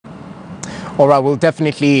All right, we'll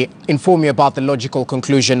definitely inform you about the logical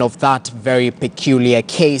conclusion of that very peculiar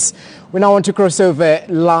case. We now want to cross over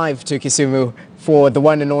live to Kisumu for the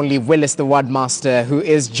one and only Willice, the word master, who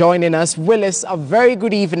is joining us. Willice, a very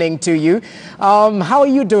good evening to you. How are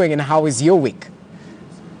you doing and how is your week?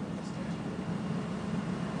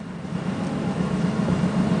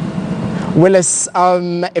 Willice,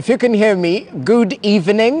 if you can hear me, good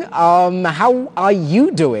evening. How are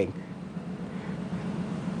you doing?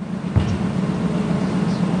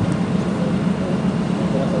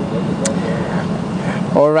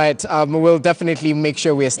 All right, we'll definitely make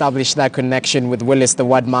sure we establish that connection with Willice, the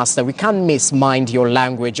word master. We can't miss mind your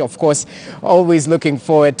language. Of course, always looking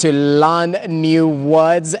forward to learn new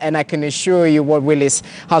words. And I can assure you what Willice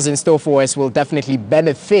has in store for us will definitely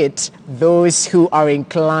benefit those who are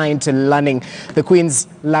inclined to learning the Queen's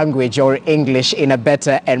language or English in a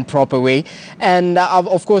better and proper way. And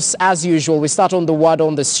of course, as usual, we start on the word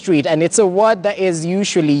on the street. And it's a word that is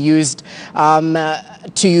usually used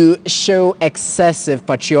to show excessive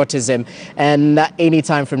patriotism, and any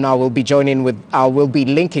time from now we'll be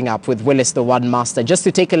linking up with Willice, the word master, just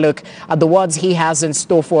to take a look at the words he has in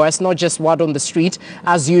store for us. Not just word on the street,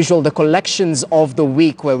 as usual, the collections of the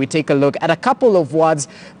week, where we take a look at a couple of words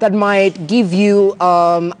that might give you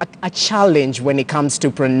a challenge when it comes to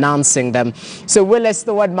pronouncing them. So Willice,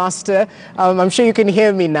 the word master, I'm sure you can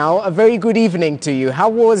hear me now. A very good evening to you. How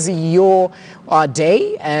was your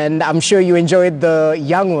day? And I'm sure you enjoyed the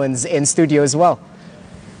young ones in studio as well.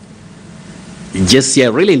 Yes, I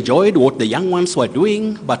really enjoyed what the young ones were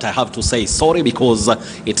doing, but I have to say sorry because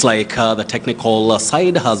it's like the technical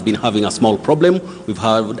side has been having a small problem. We've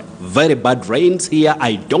had very bad rains here.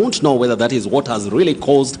 I don't know whether that is what has really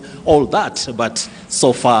caused all that, but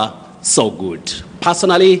so far, so good.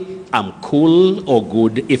 Personally, I'm cool or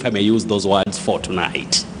good, if I may use those words, for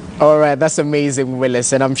tonight. All right, that's amazing,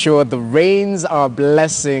 Willice, and I'm sure the rains are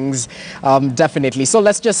blessings, definitely. So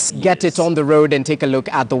let's just get it on the road and take a look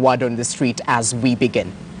at the word on the street as we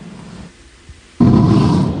begin.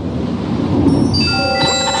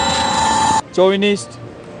 Chauvinist,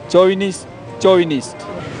 chauvinist, chauvinist.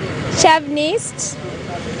 Chauvinist,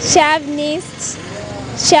 chauvinist,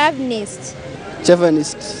 chauvinist.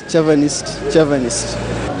 Chauvinist, chauvinist, chauvinist.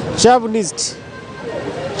 Chauvinist,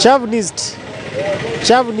 chauvinist.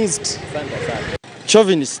 Chauvinist.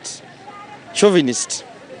 Chauvinist.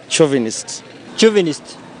 Chauvinist. Chauvinist. Chauvinist.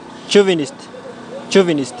 Chauvinist.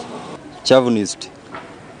 Chauvinist. Chauvinist.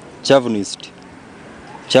 Chauvinist. Chauvinist.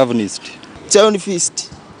 Chauvinist.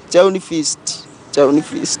 Chauvinist.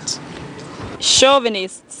 Chauvinist.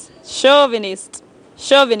 Chauvinist. Chauvinist.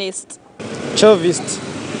 Chauvinist. Chauvist.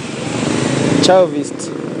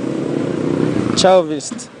 Chauvist.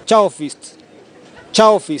 Chauvist. Chauvist.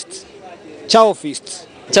 Chauvist. Chauvist.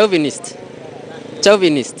 Chauvinist.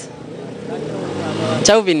 Chauvinist.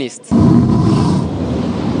 Chauvinist.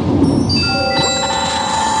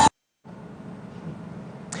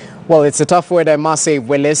 Well, it's a tough word, I must say,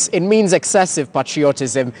 Willice. It means excessive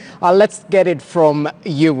patriotism. Let's get it from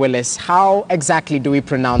you, Willice. How exactly do we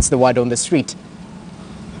pronounce the word on the street?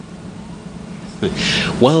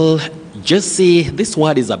 Well, just see, this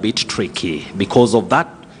word is a bit tricky because of that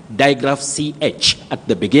digraph CH at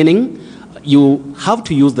the beginning. You have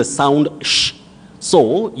to use the sound sh.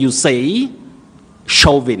 So you say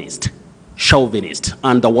chauvinist, chauvinist.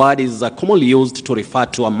 And the word is commonly used to refer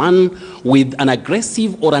to a man with an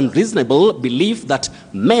aggressive or unreasonable belief that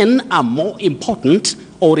men are more important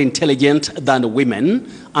or intelligent than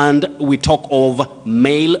women. And we talk of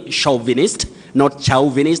male chauvinist, not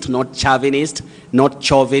chauvinist, not chauvinist, not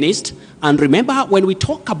chauvinist. And remember, when we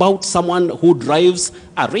talk about someone who drives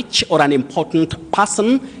a rich or an important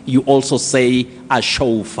person, you also say a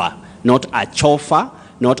chauffeur, not a chauffeur,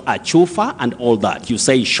 not a chauffeur, and all that. You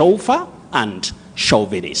say chauffeur and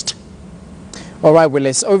chauvinist. All right,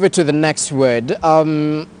 Willice, over to the next word.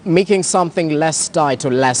 Making something less tight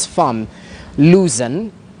or less firm,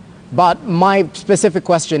 loosen. But my specific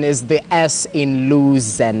question is the S in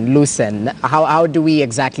loosen. How do we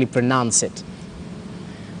exactly pronounce it?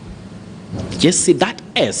 Yes, see, that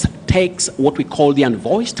S takes what we call the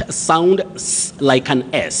unvoiced sound like an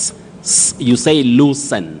S. You say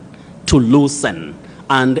loosen, to loosen.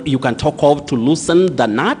 And you can talk of to loosen the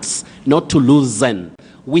nuts, not to loosen.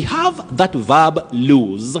 We have that verb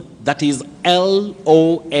lose, that is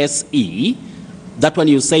L-O-S-E. That one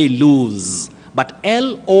you say lose. But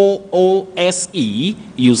L-O-O-S-E,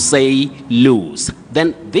 you say lose.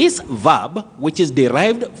 Then this verb, which is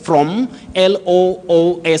derived from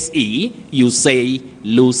L-O-O-S-E, you say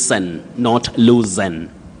loosen, not loosen.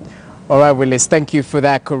 All right, Willice, thank you for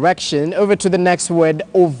that correction. Over to the next word,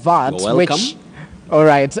 overt, You're welcome. which All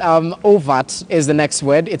right. Overt is the next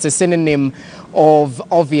word. It's a synonym of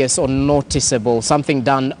obvious or noticeable, something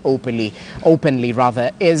done openly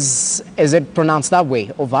rather. Is it pronounced that way,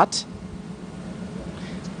 overt?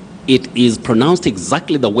 It is pronounced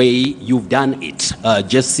exactly the way you've done it,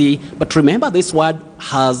 Jesse. But remember, this word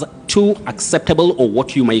has two acceptable, or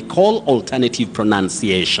what you may call alternative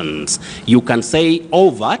pronunciations. You can say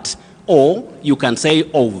overt, or you can say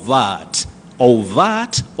overt.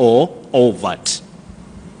 Overt or overt.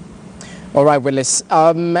 All right, Willice.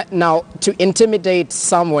 Now, to intimidate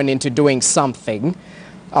someone into doing something,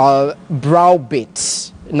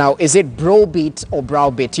 browbeat. Now, is it browbeat or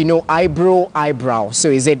browbeat? You know, eyebrow. So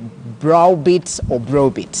is it browbeat or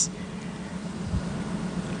browbeat?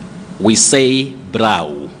 We say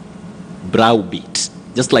browbeat.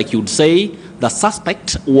 Just like you'd say, the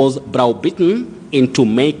suspect was browbeaten into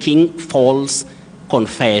making false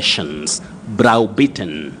confessions.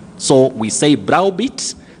 Browbeaten. So we say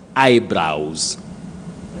browbeat, eyebrows.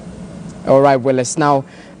 All right, Willice. Now,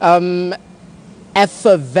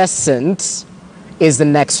 effervescent is the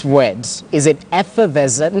next word. Is it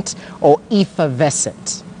effervescent or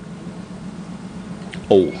effervescent?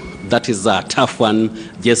 Oh, that is a tough one.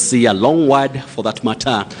 Just see a long word for that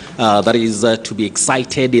matter. That is to be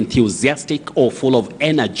excited, enthusiastic, or full of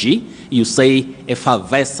energy. You say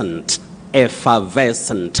effervescent.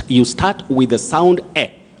 Effervescent. You start with the sound e,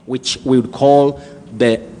 which we would call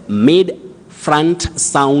the mid-front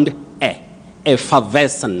sound e.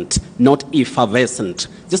 Effervescent, not effervescent.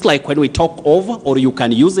 Just like when we talk of, or you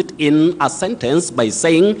can use it in a sentence by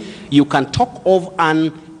saying, you can talk of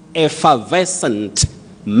an effervescent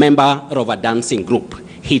member of a dancing group.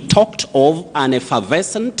 He talked of an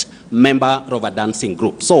effervescent member of a dancing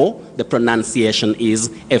group. So the pronunciation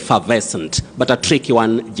is effervescent, but a tricky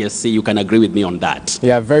one, Jesse. You can agree with me on that.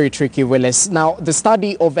 Yeah, very tricky, Willice. Now, the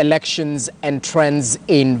study of elections and trends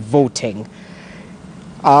in voting.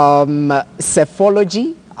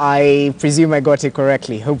 Psephology, I presume I got it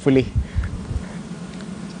correctly, hopefully.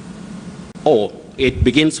 Oh, it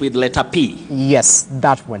begins with letter P. Yes,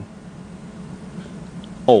 that one.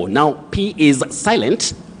 Oh, now P is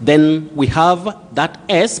silent. Then we have that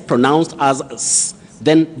S pronounced as S.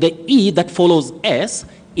 Then the E that follows S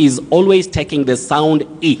is always taking the sound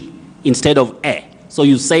E instead of E. So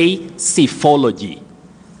you say psephology.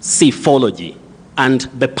 Psephology. And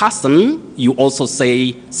the person, you also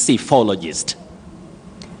say psephologist.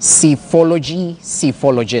 Psephology,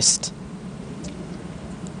 psephologist.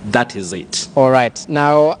 That is it. All right.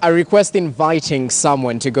 Now, I request inviting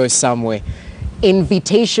someone to go somewhere.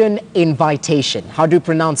 Invitation, invitation. How do you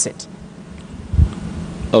pronounce it?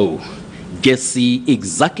 Oh, Jesse,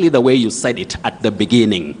 exactly the way you said it at the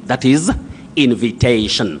beginning. That is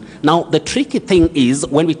invitation. Now, the tricky thing is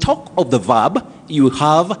when we talk of the verb, you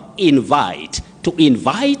have invite, to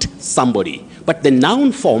invite somebody. But the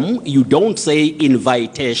noun form, you don't say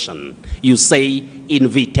invitation. You say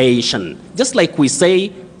invitation. Just like we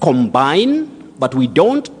say combine, but we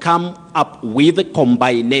don't come up with a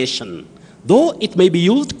combination. Though it may be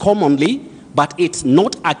used commonly, but it's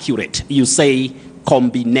not accurate. You say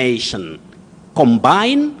combination.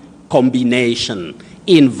 Combine, combination.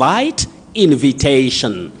 Invite,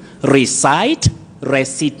 invitation. Recite,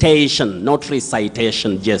 recitation, not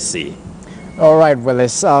recitation, Jesse. All right,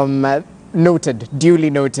 Willice. Noted, duly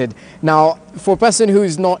noted. Now, for a person who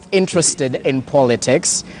is not interested in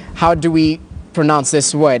politics, how do we pronounce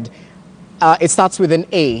this word? It starts with an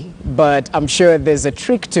A, but I'm sure there's a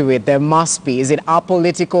trick to it. There must be. Is it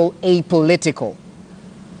apolitical, apolitical?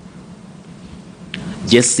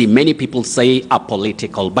 Jesse, many people say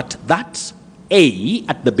apolitical, but that A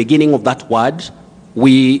at the beginning of that word,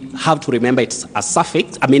 we have to remember it's a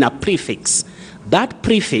suffix, a prefix. That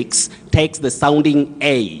prefix takes the sounding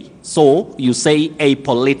A. So you say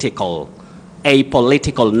apolitical.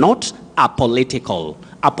 Apolitical, not apolitical.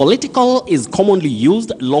 Apolitical is commonly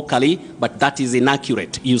used locally, but that is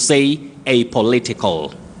inaccurate. You say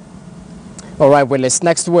apolitical. All right, Willice.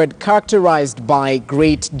 Next word, characterized by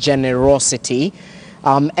great generosity.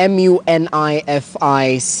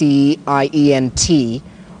 M-U-N-I-F-I-C-I-E-N-T.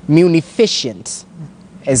 Munificent.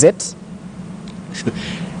 Is it?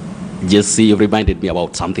 Jesse, you reminded me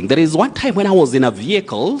about something. There is one time when I was in a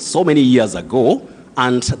vehicle so many years ago,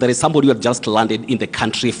 and there is somebody who had just landed in the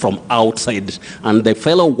country from outside, and the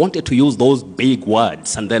fellow wanted to use those big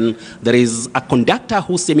words. And then there is a conductor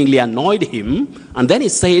who seemingly annoyed him, and then he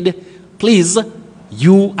said, please,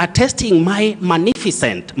 you are testing my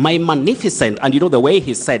magnificent. And you know the way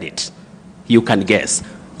he said it, you can guess.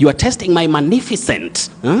 You are testing my magnificent.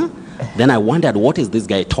 Huh? Then I wondered, what is this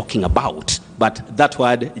guy talking about? but that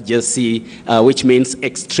word, Jesse, which means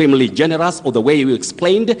extremely generous, or the way you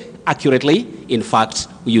explained accurately, in fact,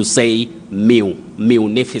 you say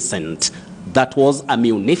munificent. That was a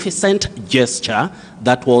munificent gesture.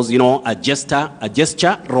 That was, a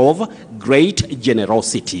gesture of great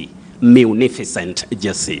generosity. Munificent,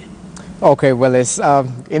 Jesse. Okay, Willice,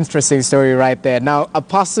 interesting story right there. Now, a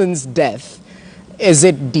person's death, is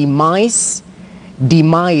it demise?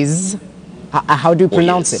 Demise? How do you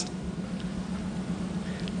pronounce it?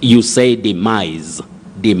 You say demise.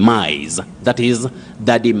 Demise. That is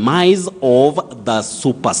the demise of the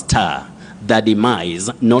superstar. The demise,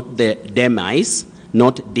 not the demise,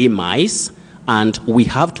 not demise. And we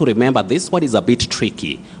have to remember this one is a bit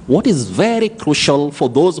tricky. What is very crucial for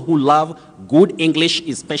those who love good English,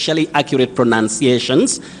 especially accurate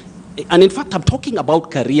pronunciations, and in fact, I'm talking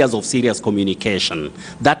about careers of serious communication.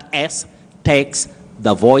 That S takes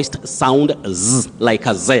the voiced sound Z, like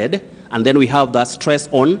a Z, and then we have the stress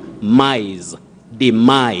on mise,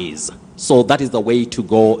 demise. So that is the way to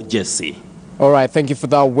go, Jesse. All right, thank you for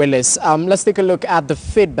that, Willice. Let's take a look at the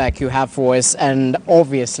feedback you have for us, and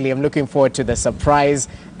obviously I'm looking forward to the surprise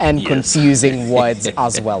and confusing words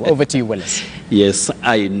as well. Over to you, Willice. Yes,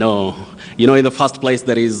 I know. In the first place,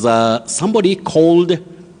 there is somebody called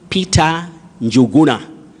Peter Njuguna.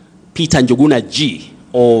 Peter Njuguna G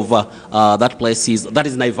of that place that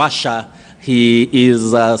is Naivasha. He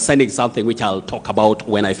is sending something which I'll talk about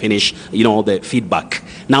when I finish, the feedback.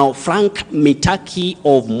 Now, Frank Mitaki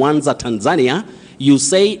of Mwanza, Tanzania, you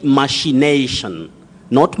say machination,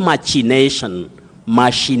 not machination.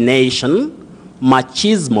 Machination,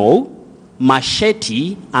 machismo,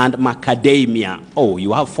 machete, and macadamia. Oh,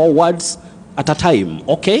 you have 4 words at a time,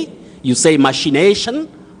 okay? You say machination,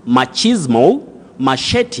 machismo,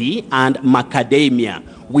 machete, and macadamia.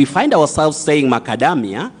 We find ourselves saying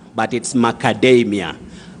macadamia, but it's macadamia.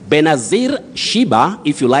 Benazir Shiba,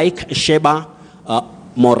 if you like, Sheba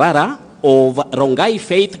Morara of Rongai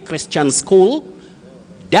Faith Christian School.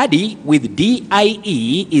 Daddy with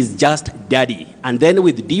D-I-E is just daddy. And then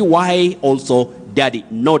with D-Y also daddy,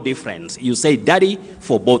 no difference. You say daddy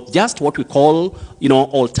for both, just what we call,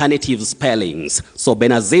 alternative spellings. So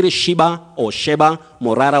Benazir Shiba or Sheba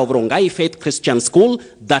Morara of Rongai Faith Christian School,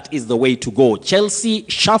 that is the way to go. Chelsea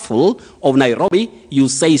Shuffle of Nairobi, you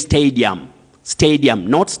say stadium. Stadium,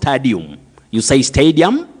 not stadium. You say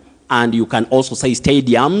stadium, and you can also say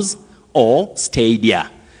stadiums or stadia.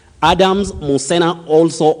 Adams Musena,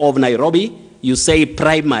 also of Nairobi, you say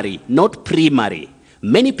primary, not primary.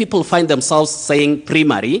 Many people find themselves saying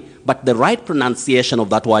primary, but the right pronunciation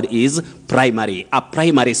of that word is primary, a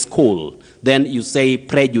primary school. Then you say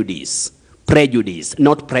prejudice, prejudice,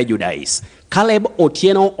 not prejudice. Caleb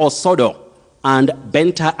Otieno Osodo and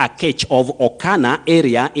Benta Akech of Okana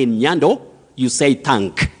area in Nyando, you say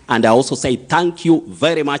thank. And I also say thank you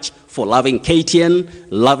very much for loving KTN,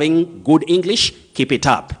 loving good English. Keep it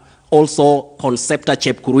up. Also, Concepta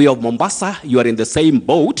Chepkurui of Mombasa, you are in the same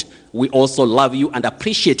boat. We also love you and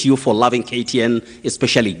appreciate you for loving KTN,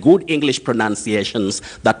 especially good English pronunciations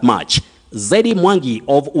that match. Zedi Mwangi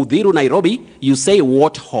of Udhiru, Nairobi, you say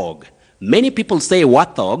warthog. Many people say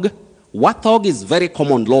warthog. Warthog is very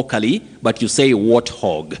common locally, but you say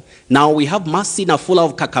warthog. Now we have Mercy Nafula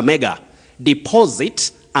of Kakamega.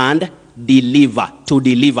 Deposit and deliver, to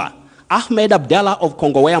deliver. Ahmed Abdallah of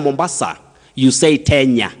Kongowea, Mombasa, you say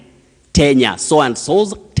tenya. Tenya,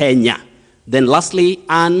 so-and-so's tenya. Then lastly,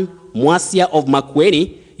 Anne Mwasia of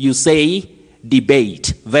Makweni, you say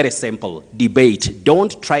debate. Very simple, debate.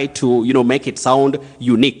 Don't try to, make it sound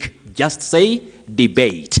unique. Just say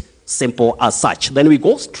debate. Simple as such. Then we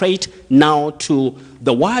go straight now to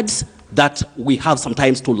the words that we have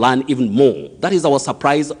sometimes to learn even more. That is our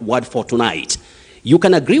surprise word for tonight. You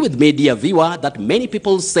can agree with me, dear viewer, that many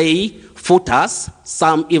people say foetus,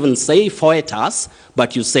 some even say foetus,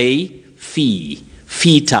 but you say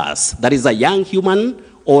fetus. That is a young human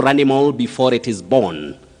or animal before it is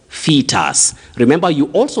born. Fetus. Remember,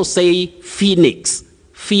 you also say phoenix,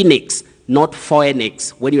 not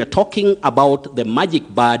phoenix, when you are talking about the magic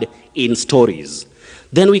bird in stories.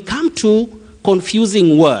 Then we come to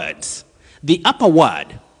confusing words. The upper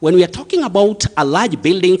word, when we are talking about a large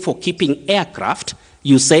building for keeping aircraft,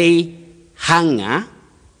 you say hangar,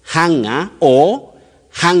 or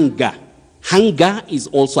hangar. Hangar is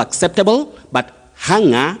also acceptable, but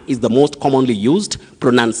hangar is the most commonly used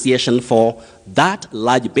pronunciation for that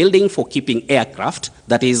large building for keeping aircraft,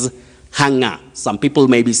 that is hangar. Some people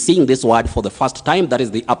may be seeing this word for the first time, that is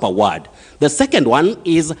the upper word. The second one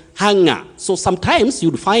is hangar. So sometimes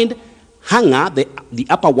you'd find hangar, the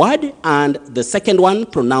upper word, and the second one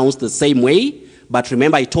pronounced the same way. But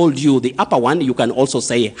remember, I told you the upper one, you can also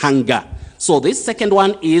say hangar. So this second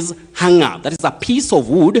one is hanger. That is a piece of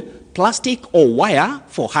wood, plastic or wire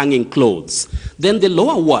for hanging clothes. Then the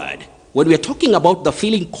lower word, when we are talking about the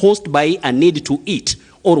feeling caused by a need to eat,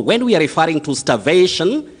 or when we are referring to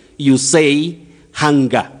starvation, you say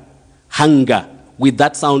hunger. Hunger, with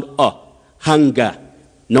that sound, hunger,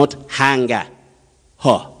 not hanger,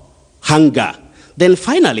 hunger. Then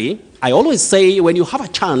finally, I always say when you have a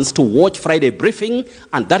chance to watch Friday Briefing,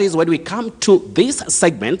 and that is when we come to this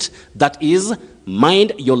segment that is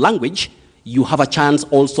Mind Your Language, you have a chance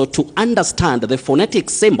also to understand the phonetic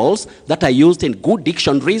symbols that are used in good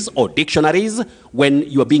dictionaries or dictionaries when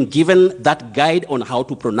you are being given that guide on how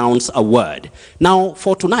to pronounce a word. Now,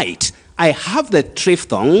 for tonight, I have the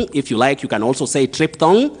triphthong. If you like, you can also say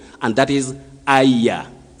triphthong, and that is aya,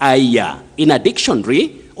 aya. In a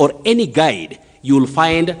dictionary or any guide, you'll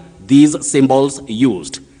find these symbols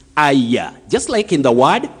used. Aya. Just like in the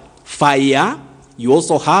word fire, you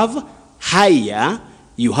also have higher,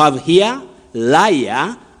 you have here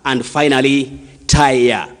liar, and finally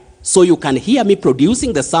tire. So you can hear me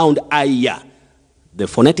producing the sound aya. The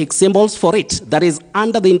phonetic symbols for it, that is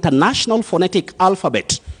under the International Phonetic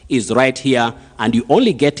Alphabet, is right here, and you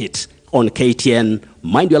only get it on KTN,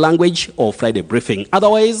 Mind Your Language, or Friday Briefing.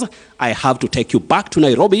 Otherwise, I have to take you back to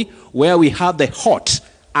Nairobi, where we have the hot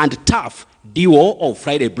and tough duo of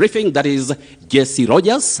Friday Briefing, that is Jesse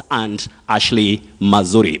Rogers and Ashley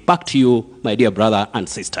Mazuri. Back to you, my dear brother and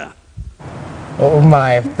sister. Oh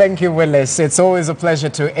my, thank you, Willice. It's always a pleasure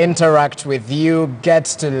to interact with you, get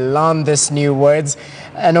to learn these new words,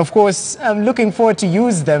 and of course, I'm looking forward to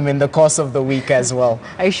use them in the course of the week as well.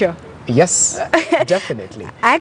 Are you sure? Yes, definitely.